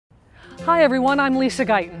Hi everyone, I'm Lisa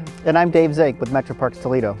Guyton. And I'm Dave Zink with Metroparks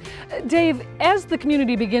Toledo. Dave, as the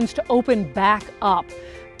community begins to open back up,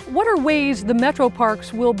 what are ways the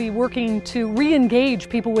Metroparks will be working to re-engage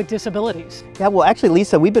people with disabilities? Yeah, well actually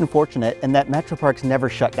Lisa, we've been fortunate in that Metroparks never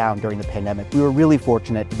shut down during the pandemic. We were really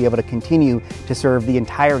fortunate to be able to continue to serve the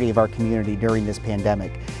entirety of our community during this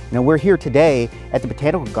pandemic. You know, we're here today at the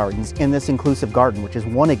Botanical Gardens in this inclusive garden, which is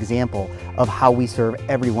one example of how we serve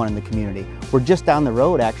everyone in the community. We're just down the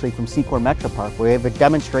road actually from Secor Metropark, where we have a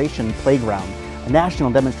demonstration playground, a national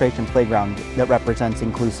demonstration playground that represents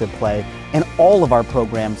inclusive play, and all of our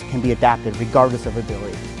programs can be adapted regardless of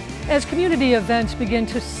ability. As community events begin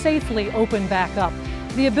to safely open back up,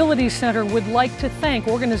 the Abilities Center would like to thank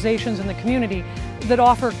organizations in the community that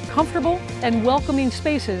offer comfortable and welcoming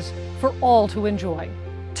spaces for all to enjoy.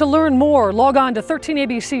 To learn more, log on to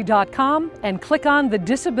 13abc.com and click on the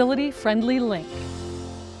disability-friendly link.